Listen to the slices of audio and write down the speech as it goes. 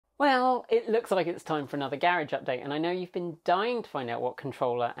Well, it looks like it's time for another garage update, and I know you've been dying to find out what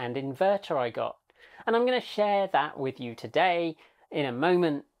controller and inverter I got. And I'm going to share that with you today in a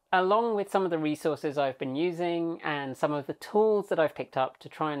moment, along with some of the resources I've been using and some of the tools that I've picked up to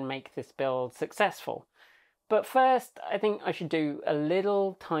try and make this build successful. But first, I think I should do a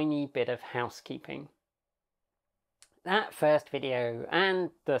little tiny bit of housekeeping. That first video and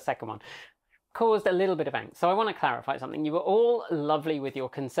the second one caused a little bit of angst, so I want to clarify something. You were all lovely with your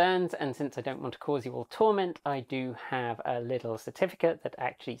concerns, and since I don't want to cause you all torment, I do have a little certificate that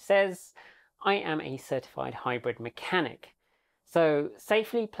actually says I am a certified hybrid mechanic. So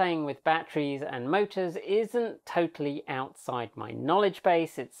safely playing with batteries and motors isn't totally outside my knowledge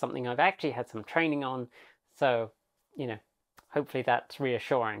base. It's something I've actually had some training on, so, you know, hopefully that's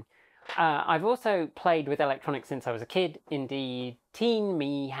reassuring. I've also played with electronics since I was a kid. Indeed, teen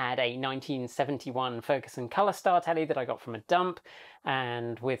me had a 1971 Ferguson Colour Star telly that I got from a dump,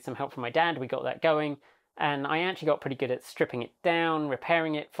 and with some help from my dad we got that going, and I actually got pretty good at stripping it down,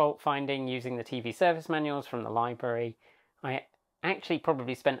 repairing it, fault finding, using the TV service manuals from the library. I actually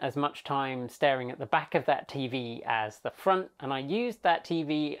probably spent as much time staring at the back of that TV as the front, and I used that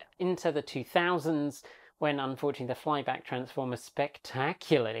TV into the 2000s, when unfortunately the flyback transformer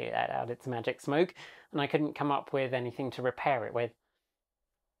spectacularly let out its magic smoke, and I couldn't come up with anything to repair it with.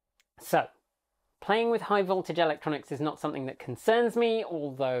 So, playing with high voltage electronics is not something that concerns me,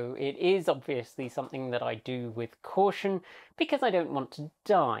 although it is obviously something that I do with caution, because I don't want to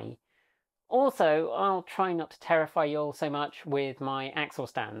die. Also, I'll try not to terrify you all so much with my axle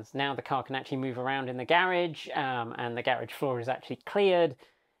stands. Now the car can actually move around in the garage, and the garage floor is actually cleared,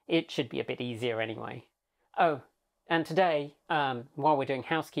 it should be a bit easier anyway. Oh, and today, while we're doing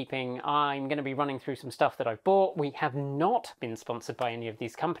housekeeping, I'm going to be running through some stuff that I've bought. We have not been sponsored by any of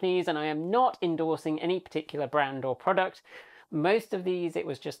these companies, and I am not endorsing any particular brand or product. Most of these, it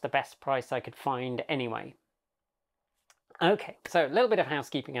was just the best price I could find anyway. Okay, so a little bit of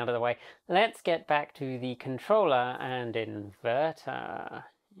housekeeping out of the way. Let's get back to the controller and inverter.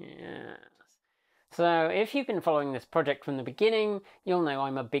 Yes. So if you've been following this project from the beginning, you'll know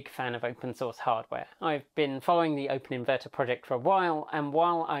I'm a big fan of open source hardware. I've been following the Open Inverter project for a while, and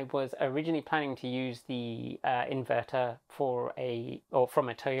while I was originally planning to use the inverter from a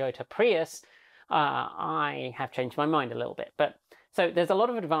Toyota Prius, I have changed my mind a little bit. So there's a lot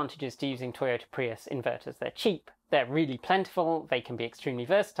of advantages to using Toyota Prius inverters. They're cheap, they're really plentiful, they can be extremely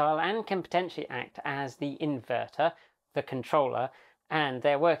versatile, and can potentially act as the inverter, the controller, and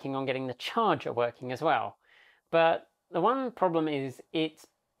they're working on getting the charger working as well. But the one problem is it's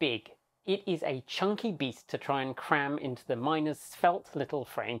big. It is a chunky beast to try and cram into the Minor's svelte little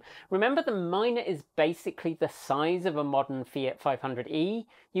frame. Remember, the Minor is basically the size of a modern Fiat 500e.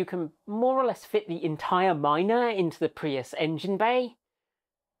 You can more or less fit the entire Minor into the Prius engine bay.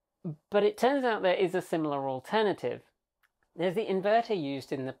 But it turns out there is a similar alternative. There's the inverter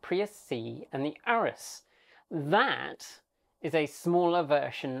used in the Prius C and the Urus. That is a smaller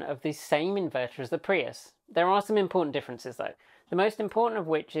version of the same inverter as the Prius. There are some important differences though. The most important of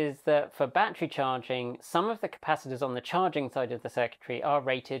which is that for battery charging, some of the capacitors on the charging side of the circuitry are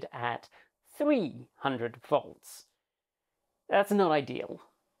rated at 300 volts. That's not ideal,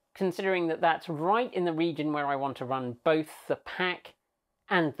 considering that that's right in the region where I want to run both the pack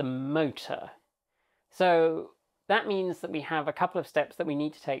and the motor. So that means that we have a couple of steps that we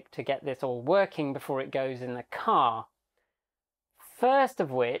need to take to get this all working before it goes in the car. First of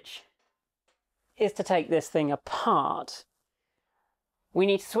which is to take this thing apart. We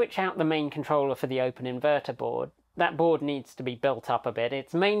need to switch out the main controller for the open inverter board. That board needs to be built up a bit.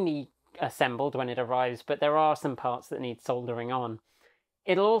 It's mainly assembled when it arrives, but there are some parts that need soldering on.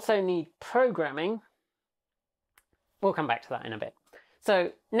 It'll also need programming. We'll come back to that in a bit.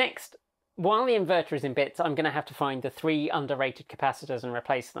 So next, while the inverter is in bits, I'm going to have to find the 3 underrated capacitors and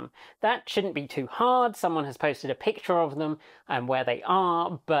replace them. That shouldn't be too hard. Someone has posted a picture of them and where they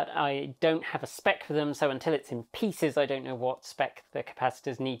are, but I don't have a spec for them, so until it's in pieces, I don't know what spec the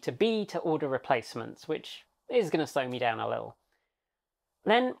capacitors need to be to order replacements, which is going to slow me down a little.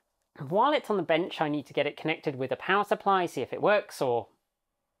 Then, while it's on the bench, I need to get it connected with a power supply, see if it works or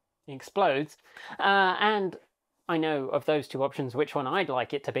explodes, and I know of those two options which one I'd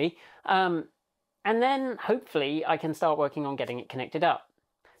like it to be, and then hopefully I can start working on getting it connected up.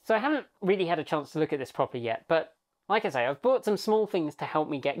 So I haven't really had a chance to look at this properly yet, but like I say, I've bought some small things to help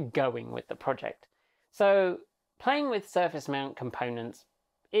me get going with the project. So playing with surface mount components,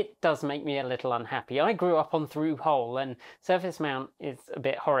 it does make me a little unhappy. I grew up on through-hole, and surface mount is a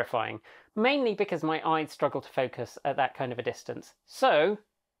bit horrifying, mainly because my eyes struggle to focus at that kind of a distance. So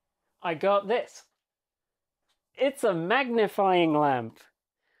I got this. It's a magnifying lamp.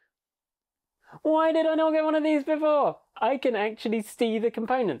 Why did I not get one of these before? I can actually see the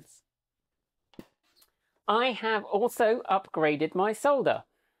components. I have also upgraded my solder.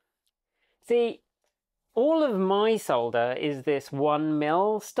 See, all of my solder is this 1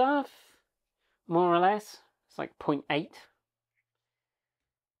 mil stuff, more or less. It's like 0.8.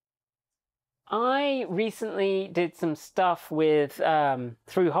 I recently did some stuff with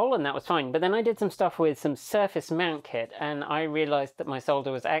through-hole, and that was fine. But then I did some stuff with some surface mount kit, and I realized that my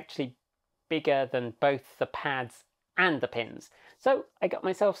solder was actually bigger than both the pads and the pins. So I got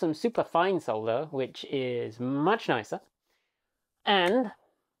myself some super fine solder, which is much nicer. And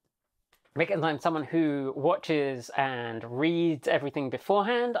because I'm someone who watches and reads everything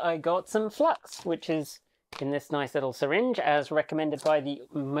beforehand, I got some flux, which is in this nice little syringe, as recommended by the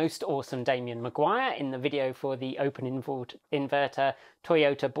most awesome Damien Maguire in the video for the Open Inverter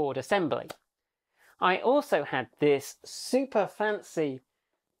Toyota board assembly. I also had this super fancy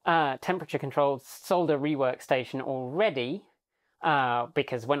temperature-controlled solder rework station already,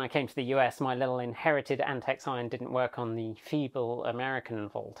 because when I came to the US, my little inherited Antex iron didn't work on the feeble American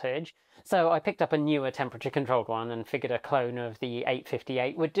voltage. So I picked up a newer temperature-controlled one and figured a clone of the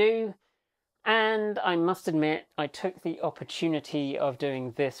 858 would do. And I must admit, I took the opportunity of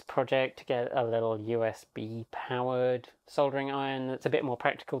doing this project to get a little USB-powered soldering iron that's a bit more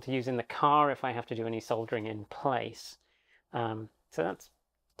practical to use in the car if I have to do any soldering in place. So that's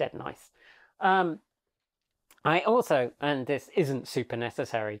dead nice. I also, and this isn't super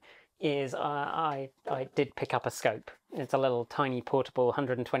necessary, is I did pick up a scope. It's a little tiny portable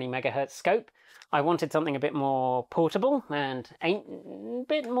 120 megahertz scope. I wanted something a bit more portable and a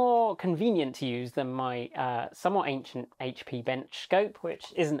bit more convenient to use than my somewhat ancient HP bench scope, which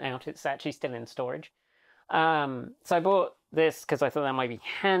isn't out, it's actually still in storage. So I bought this because I thought that might be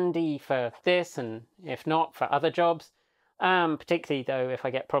handy for this, and if not, for other jobs. Particularly though, if I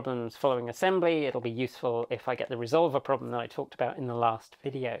get problems following assembly, it'll be useful if I get the resolver problem that I talked about in the last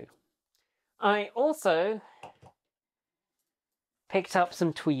video. I also picked up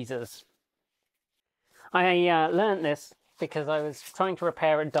some tweezers. I learnt this because I was trying to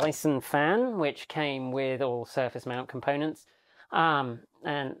repair a Dyson fan, which came with all surface mount components.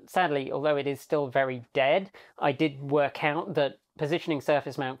 And sadly, although it is still very dead, I did work out that positioning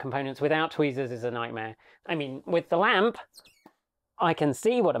surface mount components without tweezers is a nightmare. I mean, with the lamp, I can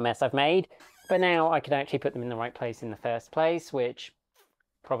see what a mess I've made, but now I can actually put them in the right place in the first place, which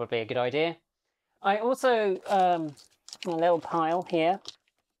probably a good idea. I also, a little pile here,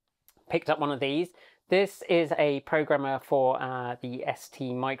 picked up one of these. This is a programmer for the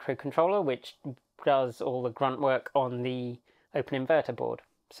ST microcontroller, which does all the grunt work on the Open Inverter board.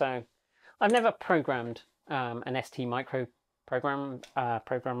 So I've never programmed an ST micro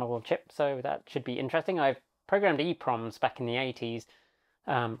programmable chip, so that should be interesting. I've programmed EEPROMs back in the 80s,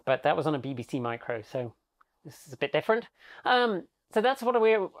 but that was on a BBC micro, so this is a bit different. So that's what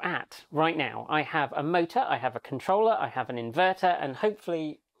we're at right now. I have a motor, I have a controller, I have an inverter, and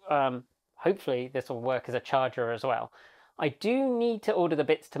hopefully this will work as a charger as well. I do need to order the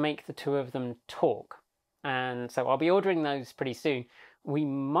bits to make the two of them talk, and so I'll be ordering those pretty soon. We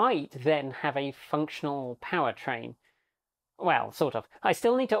might then have a functional powertrain. Well, sort of. I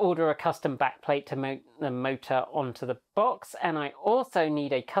still need to order a custom backplate to mount the motor onto the box, and I also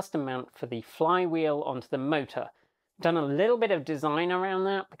need a custom mount for the flywheel onto the motor. Done a little bit of design around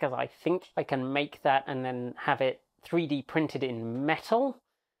that because I think I can make that and then have it 3D printed in metal.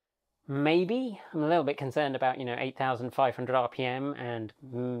 Maybe. I'm a little bit concerned about, 8,500 RPM and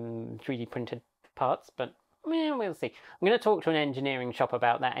 3D printed parts, but we'll see. I'm going to talk to an engineering shop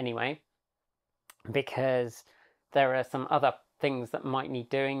about that anyway, because there are some other things that might need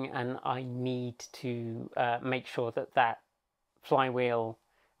doing, and I need to make sure that that flywheel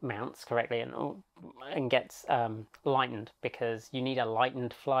mounts correctly and gets lightened, because you need a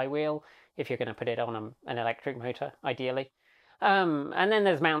lightened flywheel if you're going to put it on an electric motor, ideally. And then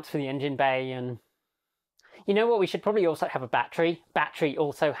there's mounts for the engine bay, and you know what, we should probably also have a battery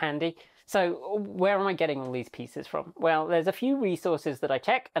also handy. So where am I getting all these pieces from? Well, there's a few resources that I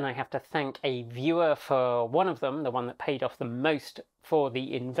check, and I have to thank a viewer for one of them, the one that paid off the most for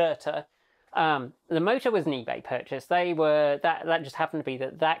the inverter. The motor was an eBay purchase. That just happened to be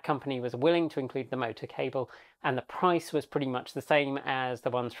that company was willing to include the motor cable, and the price was pretty much the same as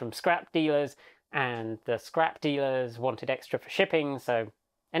the ones from scrap dealers, and the scrap dealers wanted extra for shipping, so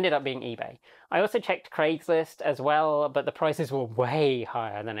ended up being eBay. I also checked Craigslist as well, but the prices were way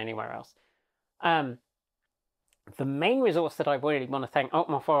higher than anywhere else. The main resource that I really want to thank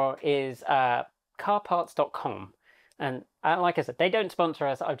Otmar for is carparts.com. And like I said, they don't sponsor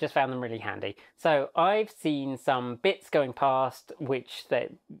us, I've just found them really handy. So I've seen some bits going past which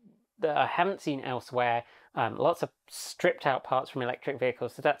that I haven't seen elsewhere. Lots of stripped out parts from electric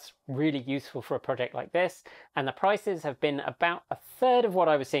vehicles, so that's really useful for a project like this. And the prices have been about a third of what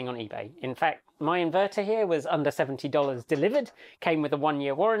I was seeing on eBay. In fact, my inverter here was under $70 delivered, came with a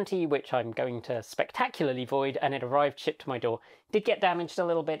 1-year warranty, which I'm going to spectacularly void, and it arrived shipped to my door. Did get damaged a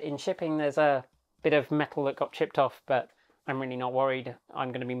little bit in shipping. There's a bit of metal that got chipped off, but I'm really not worried. I'm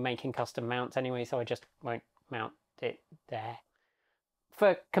going to be making custom mounts anyway, so I just won't mount it there.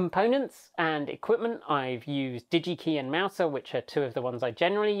 For components and equipment, I've used DigiKey and Mouser, which are two of the ones I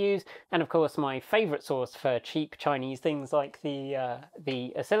generally use, and of course my favourite source for cheap Chinese things like the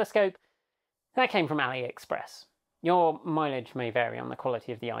oscilloscope, that came from AliExpress. Your mileage may vary on the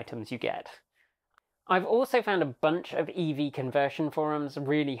quality of the items you get. I've also found a bunch of EV conversion forums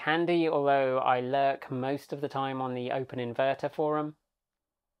really handy, although I lurk most of the time on the Open Inverter forum.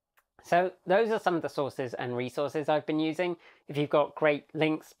 So those are some of the sources and resources I've been using. If you've got great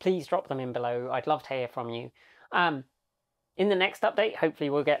links, please drop them in below. I'd love to hear from you. In the next update, hopefully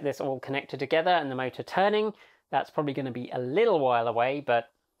we'll get this all connected together and the motor turning. That's probably going to be a little while away,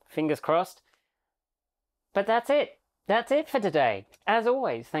 but fingers crossed. But that's it. That's it for today. As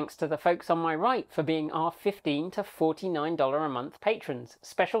always, thanks to the folks on my right for being our $15 to $49 a month patrons.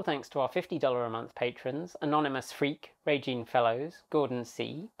 Special thanks to our $50 a month patrons, Anonymous Freak, Regine Fellows, Gordon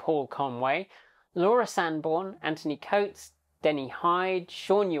C., Paul Conway, Laura Sanborn, Anthony Coates, Denny Hyde,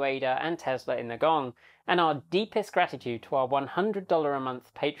 Sean Ueda, and Tesla in the Gong. And our deepest gratitude to our $100 a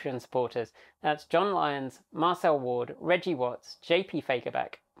month Patreon supporters. That's John Lyons, Marcel Ward, Reggie Watts, JP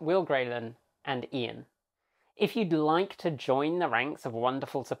Fagerback, Will Graylan, and Ian. If you'd like to join the ranks of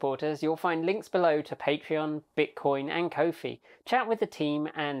wonderful supporters, you'll find links below to Patreon, Bitcoin, and Ko-fi. Chat with the team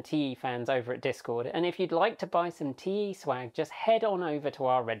and TE fans over at Discord, and if you'd like to buy some TE swag, just head on over to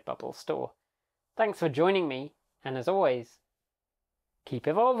our Redbubble store. Thanks for joining me, and as always, keep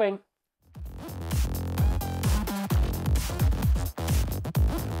evolving!